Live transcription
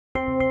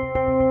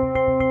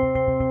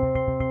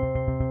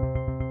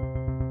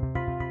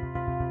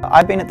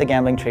I've been at the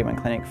Gambling Treatment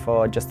Clinic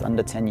for just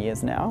under 10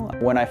 years now.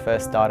 When I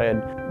first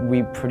started,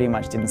 we pretty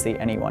much didn't see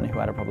anyone who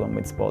had a problem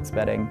with sports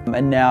betting.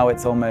 And now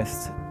it's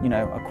almost,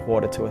 a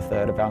quarter to a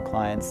third of our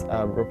clients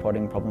are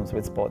reporting problems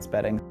with sports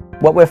betting.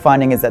 What we're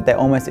finding is that they're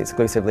almost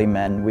exclusively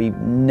men. We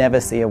never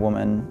see a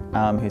woman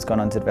who's gone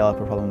on to develop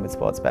a problem with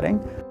sports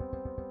betting.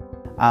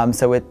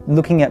 So we're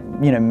looking at,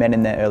 men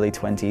in their early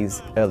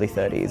 20s, early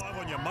 30s.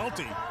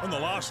 And the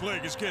last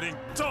leg is getting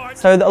tight.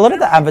 So a lot of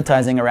the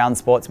advertising around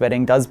sports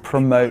betting does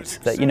promote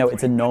that,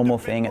 it's a normal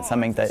thing, it's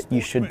something that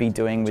you should be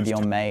doing with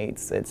your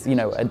mates. It's,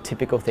 a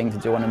typical thing to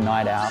do on a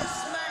night out.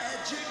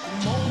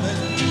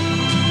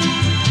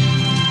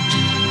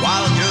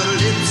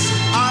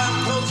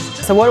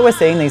 So what we're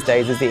seeing these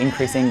days is the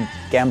increasing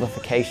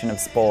gamblification of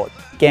sport.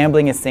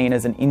 Gambling is seen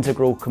as an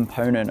integral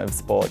component of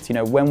sports.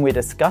 When we're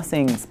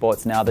discussing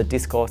sports now, the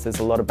discourse is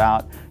a lot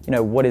about,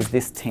 what is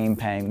this team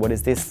paying? What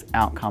is this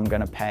outcome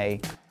going to pay?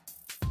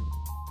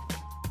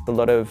 A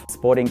lot of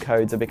sporting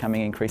codes are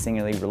becoming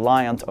increasingly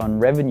reliant on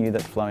revenue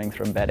that's flowing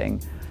from betting.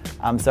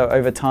 So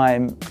over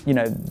time,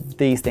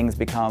 these things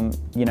become,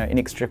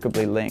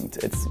 inextricably linked.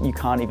 You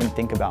can't even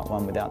think about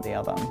one without the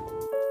other.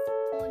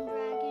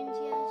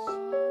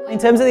 In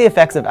terms of the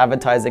effects of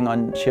advertising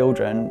on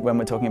children when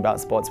we're talking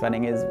about sports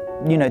betting is,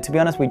 to be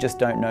honest, we just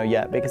don't know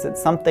yet because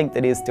it's something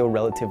that is still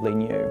relatively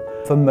new.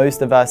 For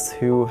most of us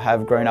who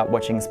have grown up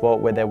watching sport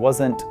where there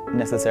wasn't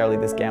necessarily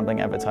this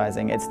gambling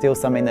advertising, it's still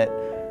something that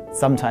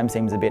sometimes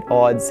seems a bit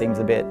odd, seems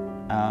a bit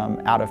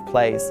out of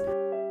place.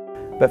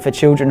 But for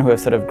children who have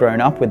sort of grown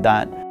up with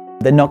that,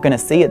 they're not going to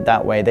see it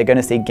that way. They're going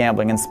to see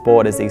gambling and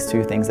sport as these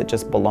two things that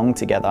just belong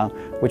together,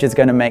 which is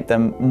going to make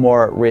them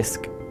more at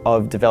risk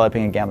of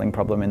developing a gambling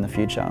problem in the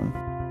future.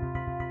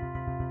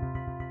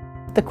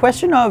 The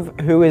question of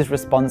who is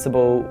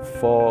responsible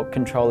for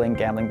controlling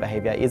gambling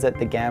behaviour, is it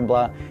the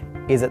gambler,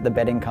 is it the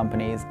betting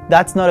companies?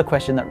 That's not a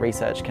question that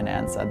research can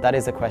answer. That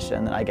is a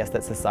question that I guess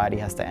that society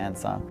has to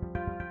answer.